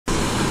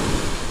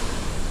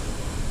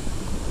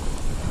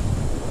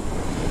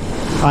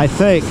I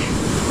think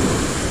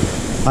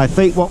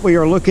what we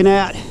are looking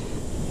at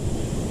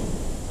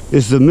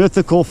is the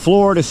mythical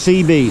Florida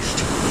sea beast.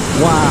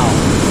 Wow.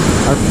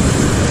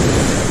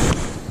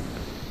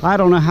 I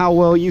don't know how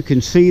well you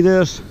can see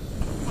this,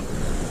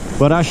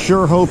 but I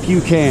sure hope you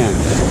can.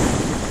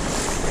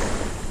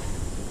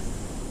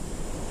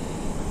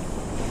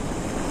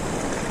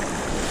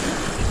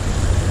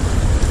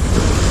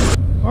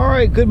 All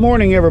right, good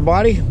morning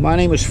everybody. My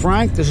name is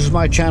Frank. This is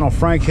my channel,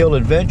 Frank Hill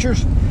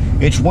Adventures.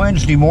 It's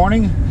Wednesday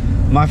morning.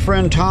 My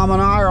friend Tom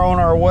and I are on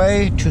our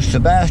way to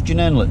Sebastian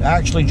Inlet,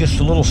 actually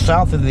just a little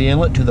south of the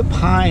inlet to the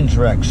Pines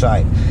wreck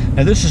site.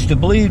 Now this is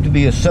believed to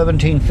be a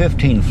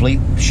 1715 fleet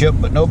ship,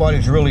 but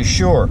nobody's really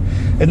sure.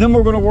 And then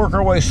we're going to work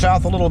our way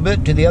south a little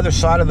bit to the other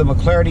side of the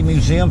McClarty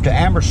Museum to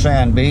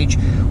Ambersand Beach,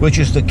 which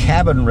is the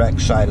cabin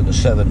wreck site of the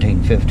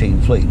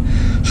 1715 fleet.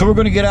 So we're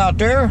going to get out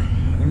there,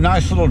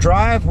 nice little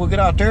drive. We'll get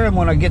out there, and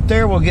when I get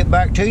there, we'll get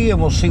back to you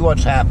and we'll see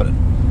what's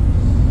happening.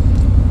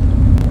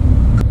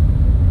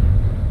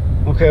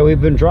 Okay,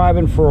 we've been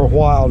driving for a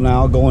while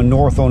now, going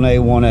north on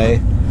A1A,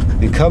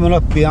 and coming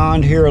up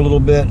beyond here a little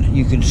bit,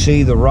 you can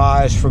see the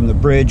rise from the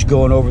bridge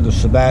going over the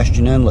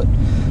Sebastian Inlet.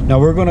 Now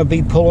we're going to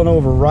be pulling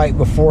over right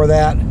before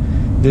that.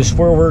 This,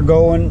 where we're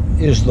going,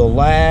 is the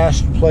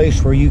last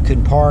place where you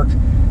can park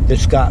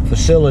that's got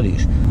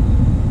facilities.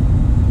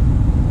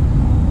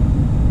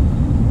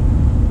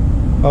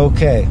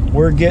 Okay,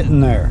 we're getting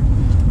there.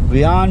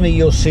 Beyond me,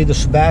 you'll see the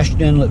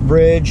Sebastian Inlet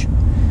Bridge.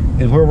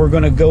 And where we're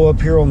going to go up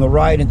here on the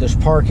right at this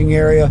parking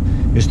area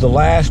is the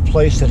last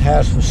place that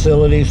has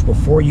facilities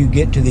before you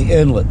get to the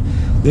inlet.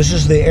 This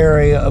is the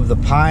area of the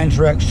Pines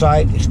wreck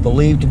site. It's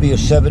believed to be a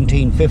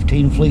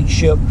 1715 fleet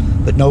ship,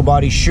 but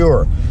nobody's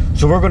sure.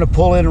 So we're going to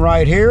pull in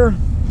right here,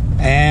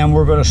 and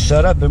we're going to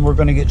set up, and we're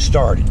going to get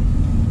started.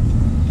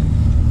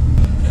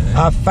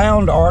 I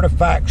found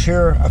artifacts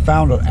here. I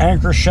found an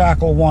anchor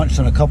shackle once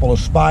and a couple of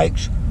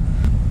spikes.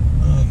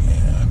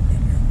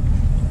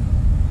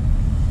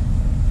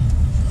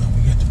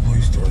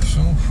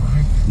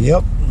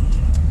 Yep.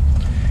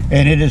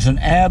 And it is an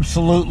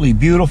absolutely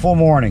beautiful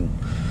morning.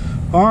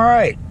 All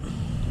right.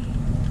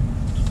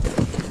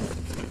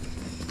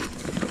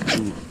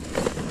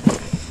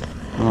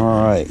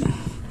 All right. I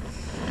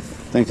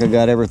think I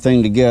got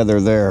everything together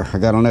there. I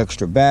got an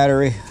extra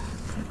battery.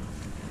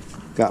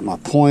 Got my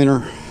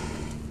pointer.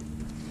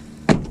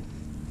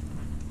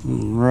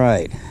 All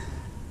right.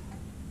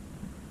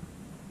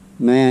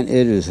 Man,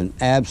 it is an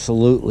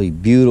absolutely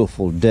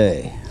beautiful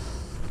day.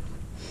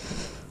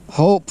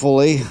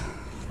 Hopefully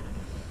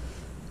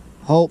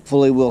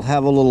we'll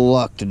have a little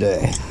luck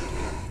today.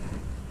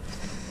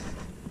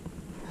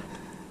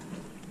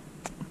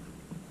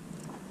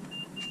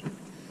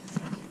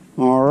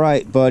 All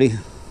right, buddy.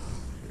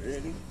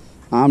 Ready?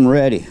 I'm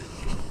ready.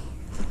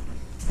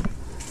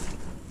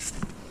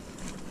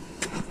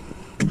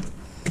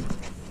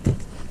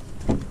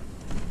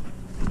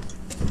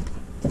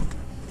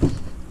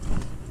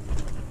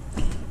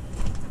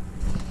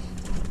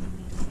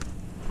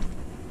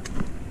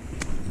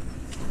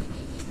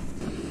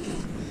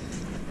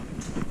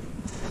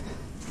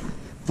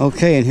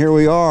 Okay, and here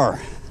we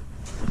are.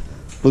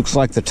 Looks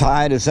like the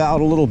tide is out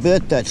a little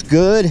bit. That's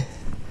good.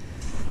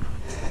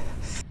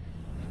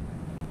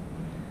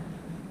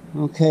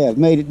 Okay, I've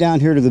made it down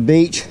here to the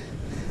beach.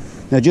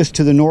 Now just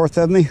to the north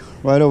of me,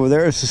 right over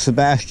there, is the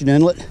Sebastian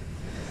Inlet.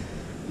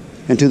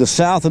 And to the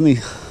south of me,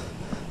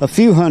 a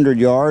few hundred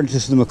yards,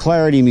 is the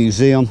McClarty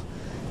Museum.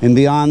 And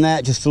beyond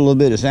that, just a little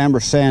bit, is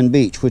Ambersand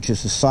Beach, which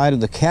is the site of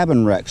the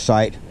cabin wreck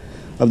site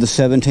of the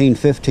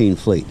 1715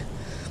 fleet.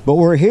 But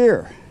we're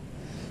here.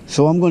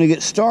 So I'm going to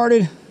get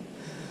started,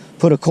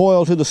 put a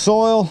coil to the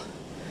soil,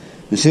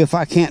 and see if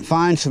I can't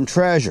find some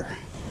treasure.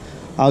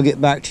 I'll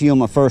get back to you on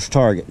my first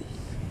target.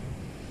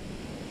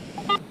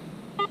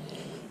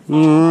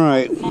 All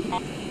right.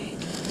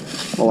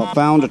 Well, I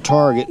found a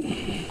target.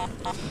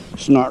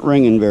 It's not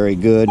ringing very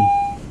good.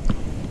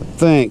 I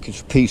think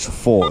it's a piece of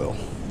foil.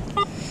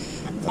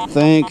 I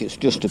think it's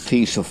just a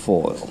piece of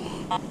foil.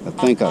 I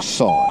think I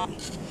saw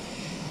it.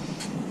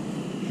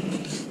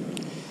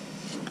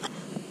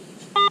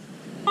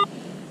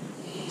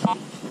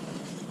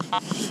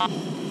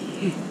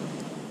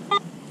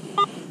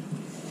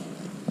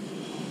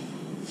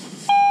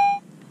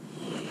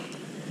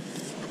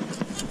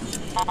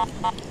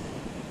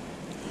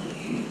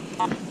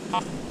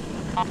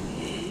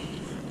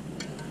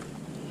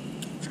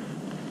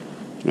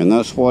 And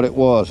that's what it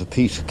was, a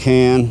piece of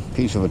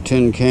a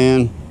tin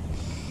can.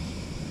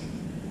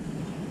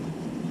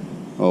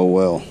 Oh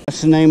well.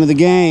 That's the name of the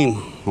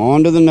game.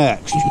 On to the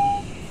next.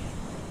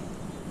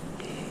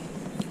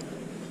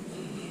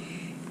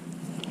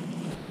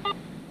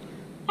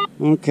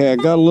 Okay, I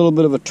got a little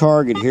bit of a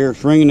target here.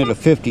 It's ringing at a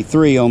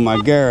 53 on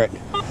my Garrett.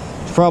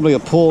 It's probably a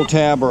pull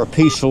tab or a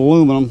piece of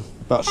aluminum,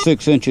 about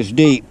 6 inches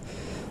deep.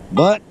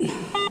 But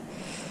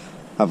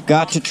I've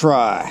got to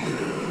try.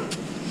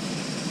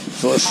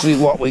 So let's see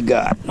what we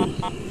got.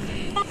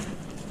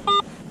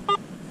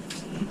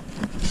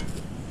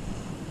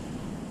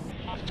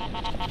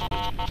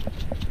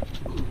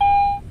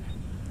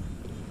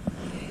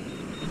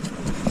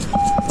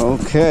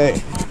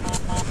 Okay.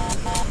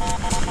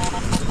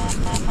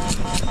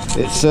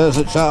 It says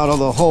it's out of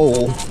the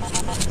hole.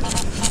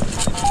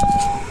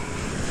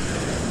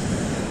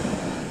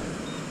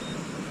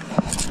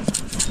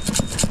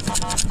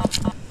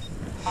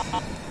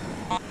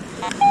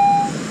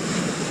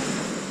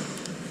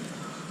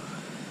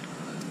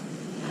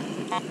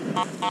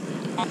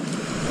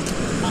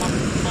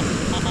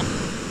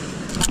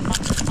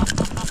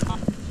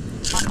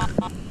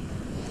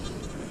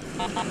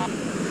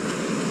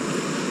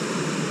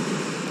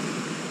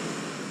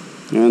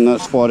 And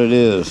that's what it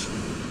is.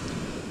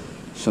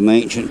 Some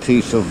ancient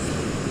piece of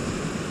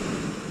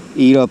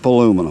eat-up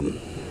aluminum.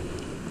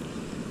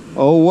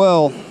 Oh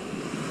well,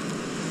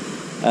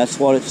 that's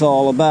what it's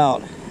all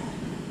about.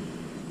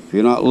 If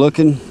you're not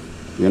looking,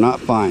 you're not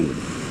finding.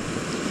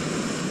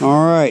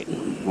 All right,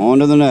 on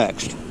to the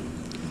next.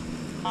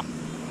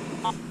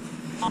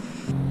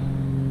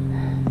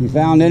 You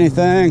found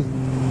anything?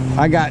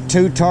 I got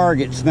 2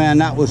 targets, man.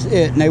 That was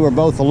it, and they were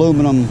both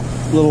aluminum,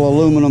 little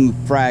aluminum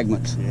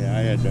fragments. Yeah, I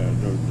had those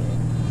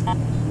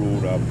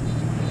rolled up.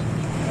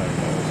 I don't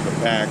know, the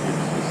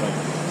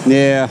package.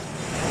 Yeah.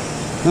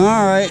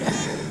 All right.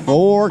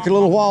 We'll work a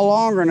little while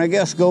longer and I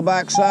guess go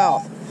back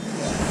south.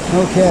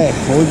 Okay.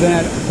 Well, we've been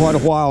at it for quite a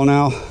while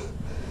now.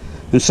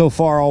 And so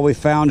far all we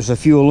found is a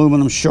few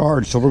aluminum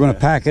shards. So we're going to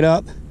pack it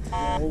up,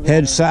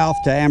 head south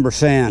to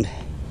Ambersand.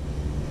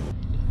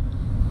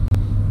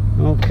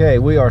 Okay,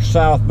 we are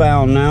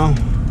southbound now,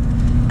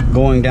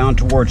 going down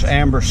towards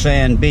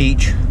Ambersand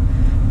Beach,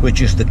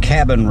 which is the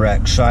cabin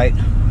wreck site,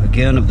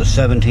 again, of the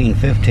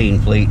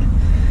 1715 fleet.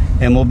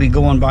 And we'll be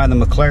going by the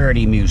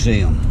McClarty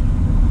Museum.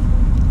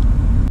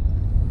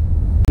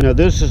 Now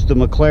this is the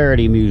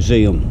McClarty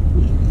Museum,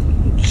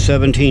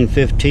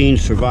 1715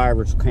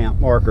 Survivors Camp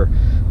marker.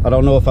 I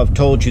don't know if I've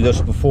told you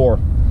this before,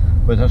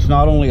 but it's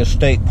not only a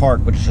state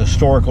park, but it's a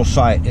historical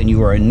site, and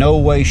you are in no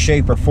way,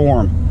 shape, or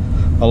form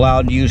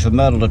allowed to use a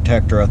metal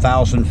detector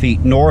 1,000 feet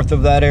north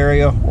of that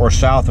area or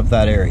south of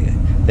that area.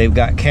 They've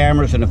got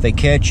cameras, and if they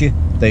catch you,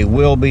 they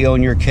will be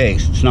on your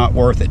case. It's not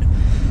worth it.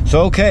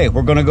 So okay,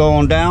 we're going to go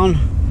on down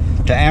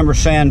to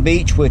Ambersand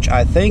Beach, which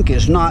I think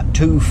is not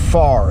too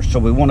far, so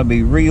we want to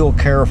be real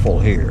careful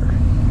here.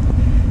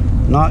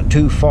 Not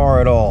too far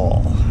at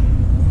all.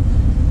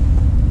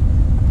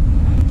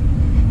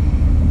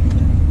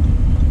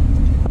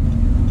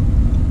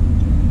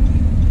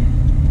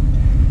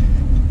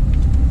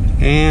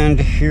 And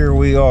here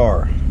we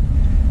are.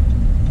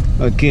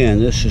 Again,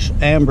 this is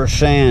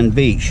Ambersand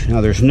Beach.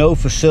 Now there's no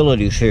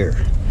facilities here.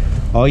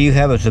 All you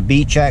have is a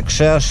beach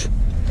access.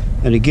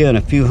 And again,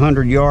 a few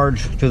hundred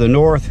yards to the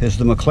north is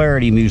the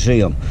McClarty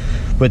Museum.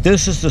 But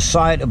this is the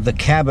site of the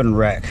cabin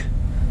wreck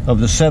of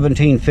the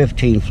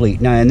 1715 fleet.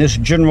 Now, in this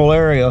general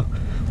area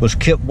was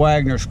Kip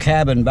Wagner's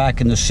cabin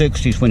back in the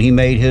 60s when he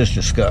made his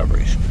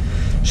discoveries.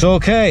 So,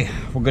 okay,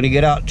 we're going to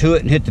get out to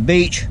it and hit the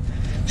beach,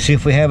 see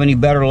if we have any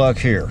better luck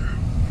here.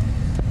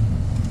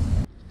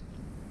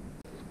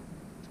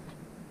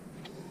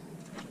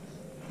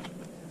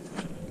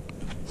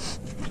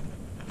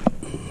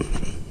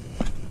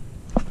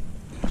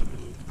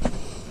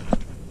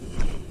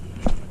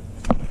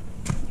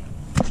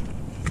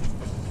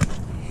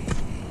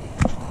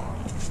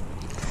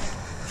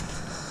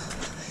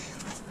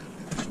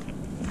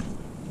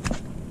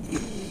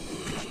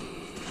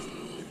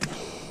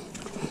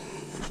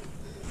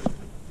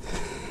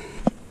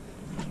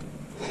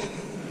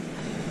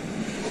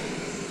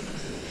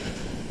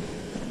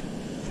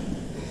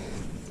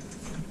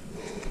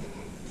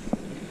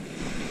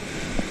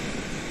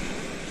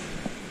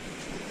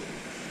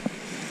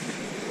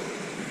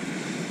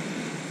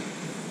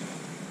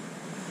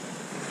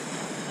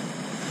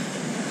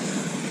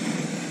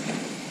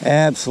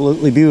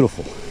 Absolutely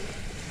beautiful.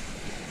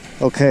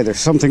 Okay, there's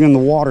something in the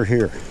water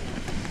here.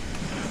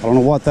 I don't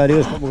know what that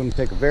is, but we're going to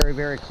take a very,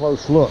 very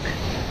close look.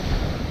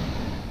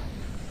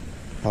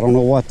 I don't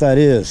know what that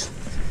is,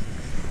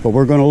 but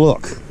we're going to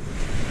look.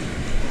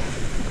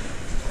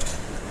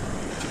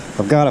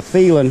 I've got a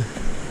feeling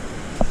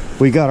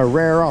we got a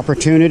rare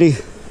opportunity.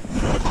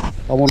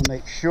 I want to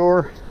make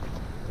sure.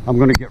 I'm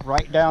going to get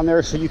right down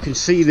there so you can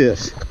see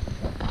this.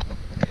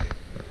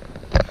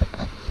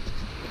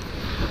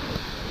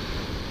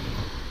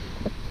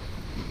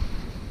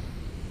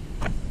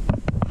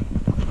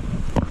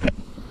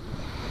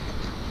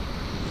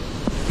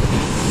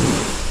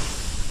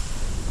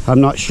 I'm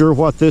not sure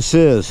what this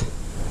is,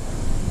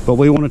 but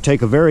we want to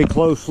take a very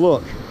close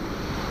look.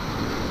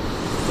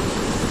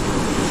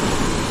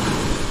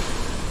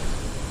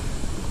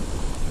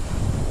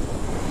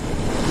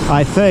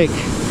 I think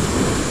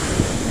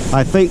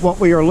what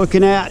we are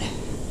looking at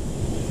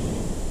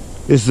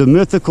is the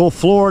mythical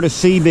Florida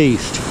sea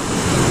beast.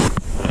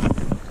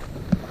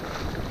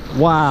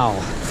 Wow.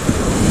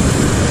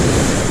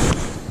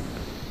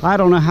 I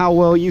don't know how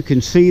well you can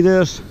see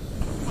this,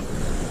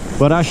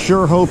 but I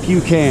sure hope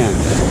you can.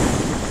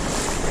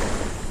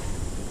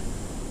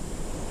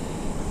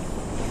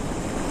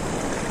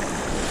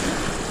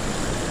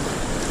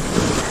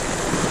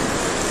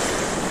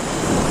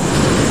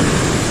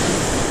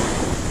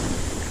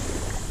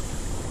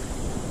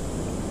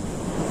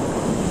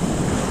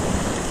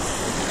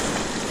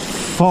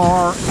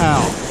 Far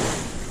out.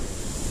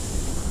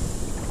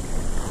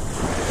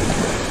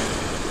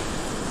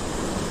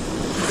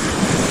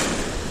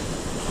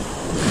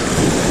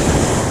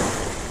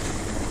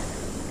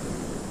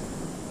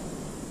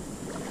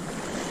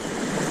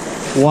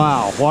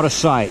 Wow, what a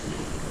sight.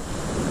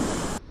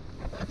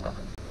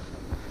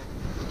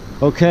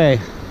 Okay,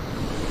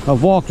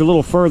 I've walked a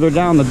little further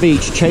down the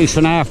beach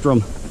chasing after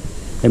them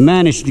and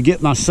managed to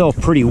get myself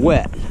pretty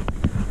wet.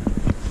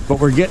 But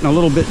we're getting a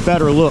little bit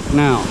better look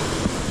now.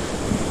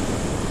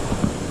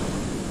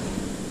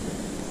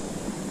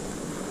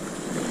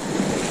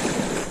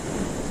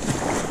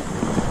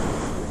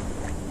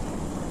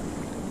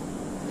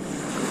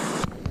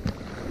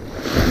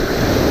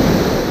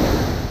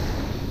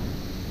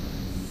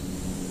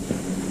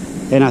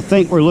 And I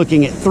think we're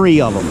looking at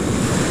 3 of them.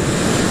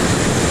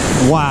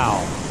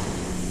 Wow.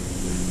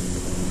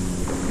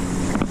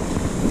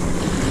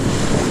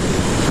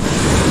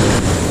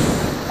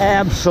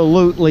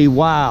 Absolutely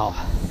wow.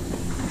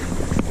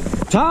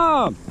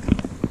 Tom!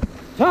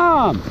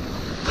 Tom!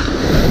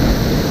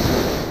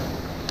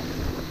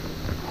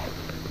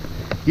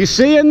 You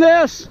seeing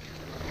this?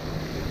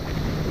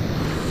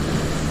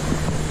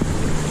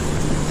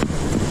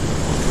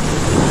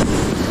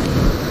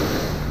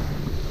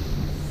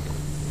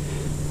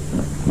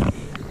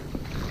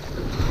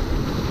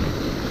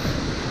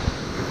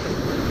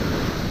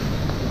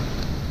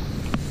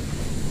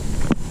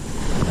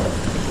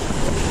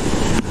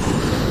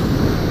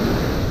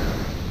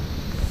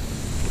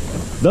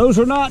 Those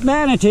are not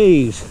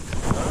manatees.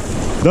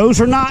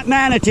 Those are not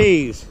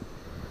manatees.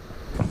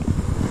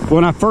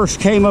 When I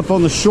first came up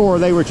on the shore,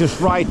 they were just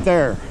right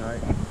there.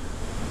 Right.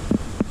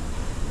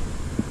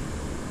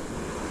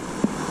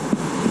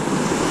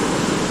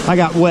 I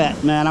got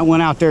wet, man. I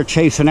went out there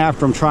chasing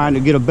after them, trying to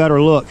get a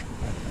better look.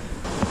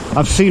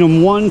 I've seen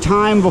them one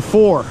time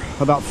before,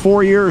 about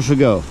 4 years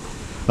ago,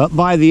 up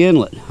by the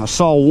inlet. I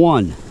saw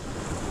one.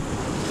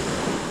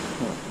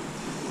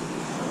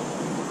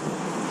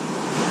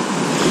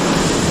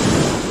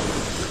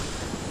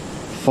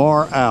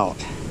 Far out.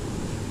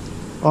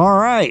 All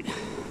right.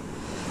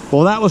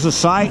 Well, that was a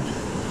sight.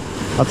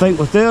 I think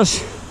with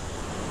this,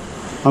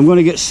 I'm going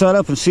to get set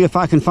up and see if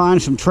I can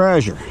find some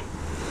treasure.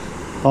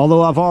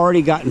 Although I've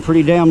already gotten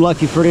pretty damn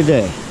lucky for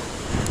today.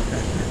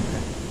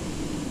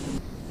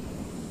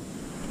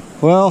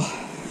 Well,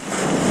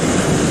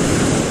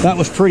 that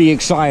was pretty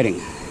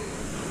exciting.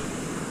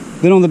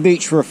 Been on the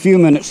beach for a few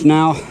minutes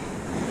now,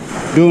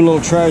 doing a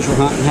little treasure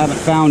hunting, haven't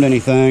found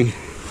anything.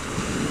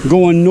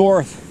 Going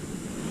north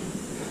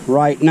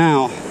right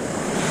now.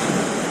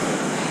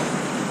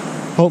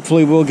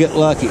 Hopefully we'll get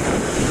lucky.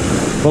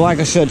 But like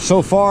I said,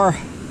 so far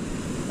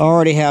I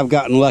already have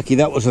gotten lucky.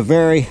 That was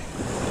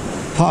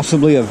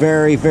possibly a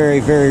very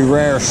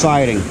rare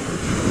sighting.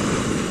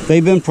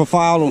 They've been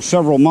profiled on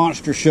several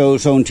monster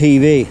shows on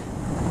TV.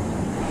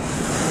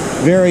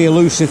 Very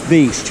elusive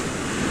beast.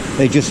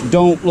 They just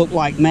don't look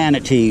like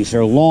manatees.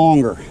 They're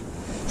longer,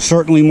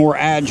 certainly more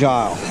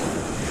agile.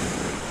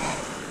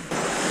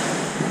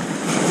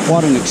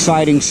 What an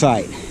exciting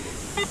sight.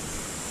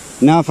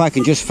 Now if I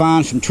can just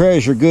find some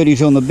treasure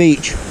goodies on the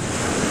beach,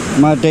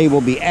 my day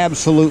will be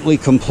absolutely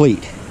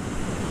complete.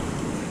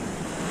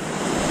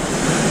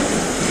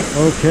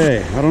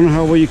 Okay, I don't know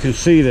how well you can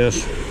see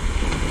this.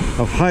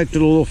 I've hiked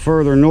it a little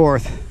further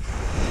north.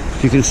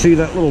 You can see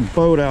that little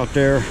boat out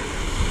there.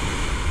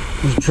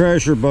 It's a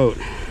treasure boat.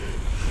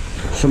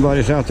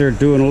 Somebody's out there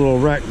doing a little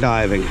wreck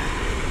diving.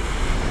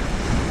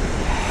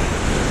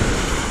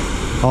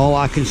 All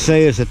I can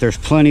say is that there's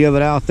plenty of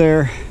it out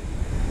there,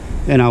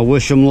 and I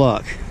wish them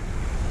luck.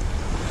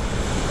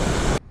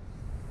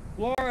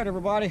 Well, all right,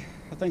 everybody.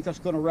 I think that's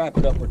going to wrap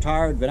it up. We're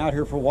tired. Been out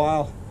here for a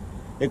while.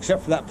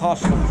 Except for that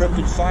possible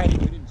cryptid sighting,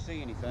 we didn't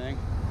see anything.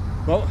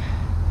 Well,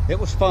 it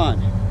was fun.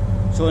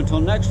 So until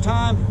next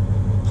time,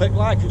 click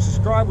like and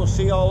subscribe. We'll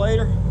see y'all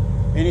later.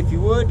 And if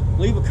you would,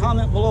 leave a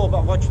comment below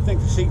about what you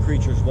think the sea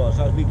creatures was.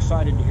 I'd be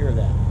excited to hear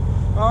that.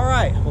 All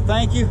right. Well,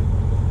 thank you.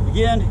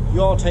 Again,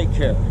 you all take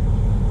care.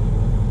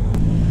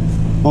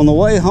 On the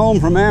way home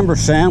from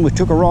Ambersand, we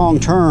took a wrong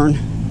turn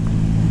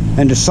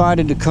and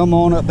decided to come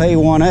on up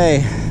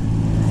A1A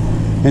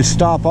and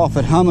stop off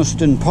at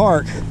Ambersand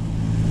Park,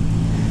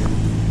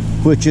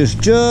 which is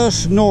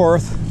just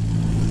north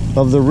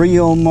of the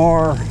Rio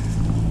Mar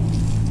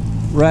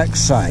wreck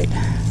site.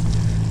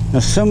 Now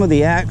some of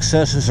the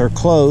accesses are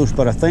closed,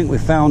 but I think we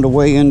found a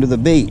way into the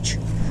beach.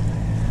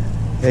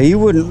 Now, you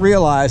wouldn't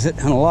realize it,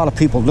 and a lot of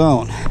people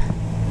don't,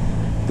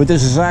 but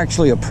this is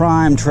actually a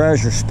prime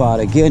treasure spot.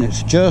 Again,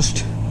 it's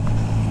just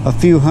a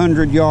few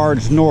hundred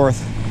yards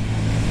north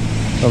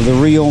of the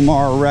Rio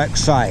Mar wreck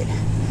site.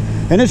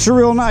 And it's a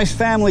real nice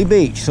family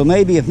beach, so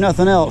maybe if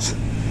nothing else,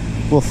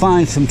 we'll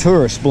find some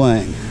tourist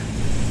bling.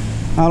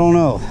 I don't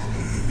know.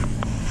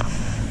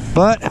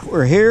 But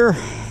we're here,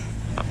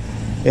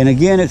 and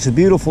again, it's a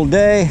beautiful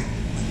day,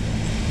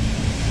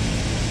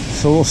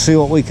 so we'll see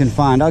what we can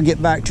find. I'll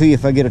get back to you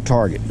if I get a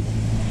target.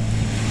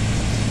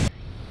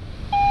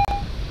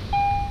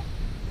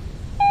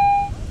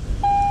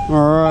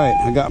 All right,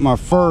 I got my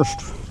first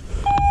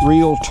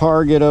real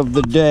target of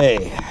the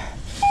day.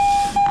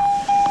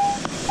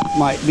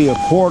 Might be a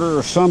quarter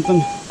or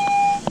something,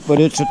 but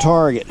it's a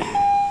target.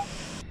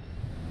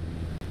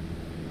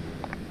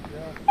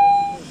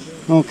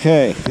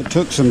 Okay, it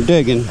took some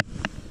digging,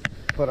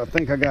 but I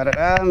think I got it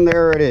out, and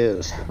there it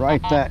is,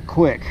 right that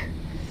quick.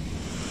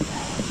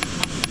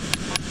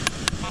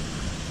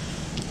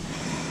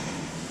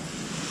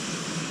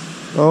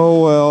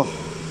 Oh well,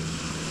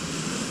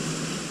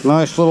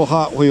 nice little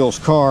Hot Wheels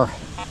car.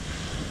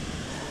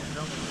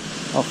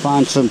 I'll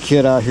find some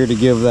kid out here to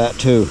give that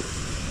to.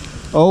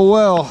 Oh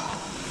well,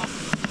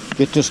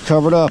 get this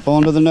covered up,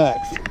 on to the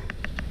next.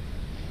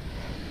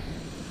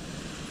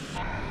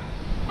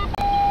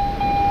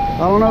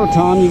 I don't know,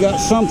 Tom, you got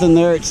something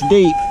there, it's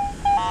deep.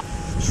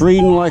 It's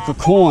reading like a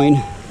coin.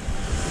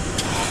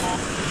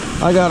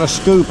 I got a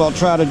scoop, I'll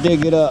try to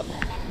dig it up.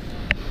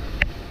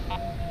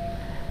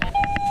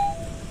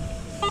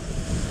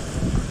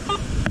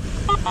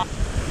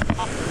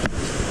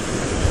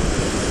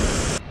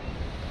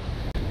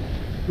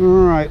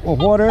 Alright, well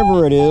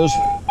whatever it is,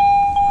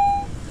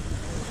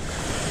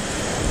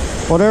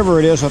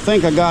 I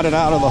think I got it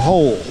out of the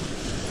hole.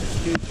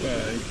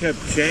 It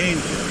kept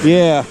changing.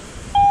 Yeah.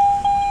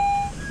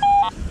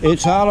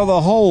 It's out of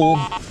the hole.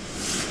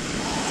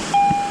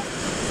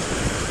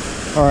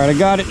 Alright, I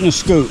got it in a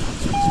scoop.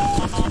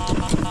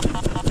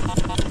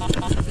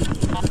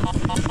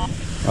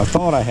 I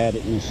thought I had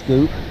it in a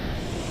scoop.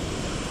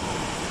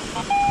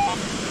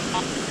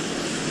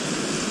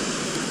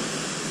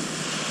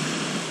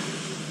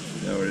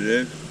 What it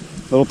is?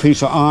 Little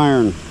piece of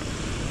iron,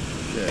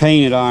 Yeah.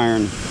 painted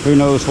iron. Who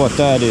knows what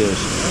that is?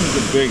 That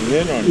was a big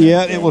hit on that.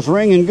 Yeah, it was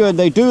ringing good.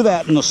 They do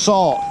that in the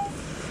salt,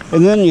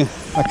 and then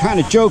I kind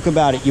of joke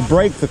about it. You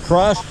break the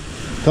crust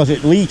because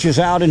it leaches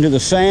out into the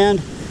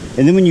sand,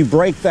 and then when you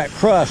break that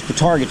crust, the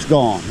target's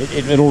gone.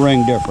 It'll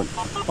ring different.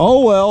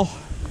 Oh well,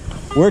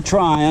 we're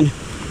trying.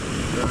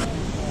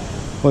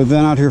 We've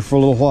been out here for a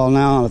little while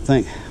now, and I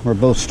think we're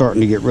both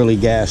starting to get really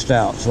gassed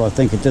out. So I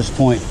think at this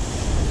point,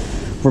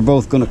 we're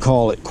both going to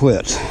call it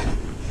quits.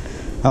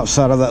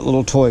 Outside of that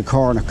little toy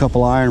car and a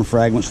couple iron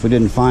fragments, we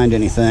didn't find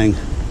anything.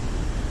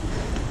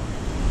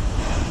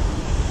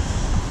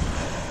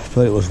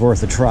 But it was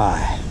worth a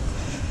try.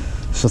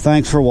 So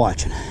thanks for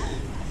watching.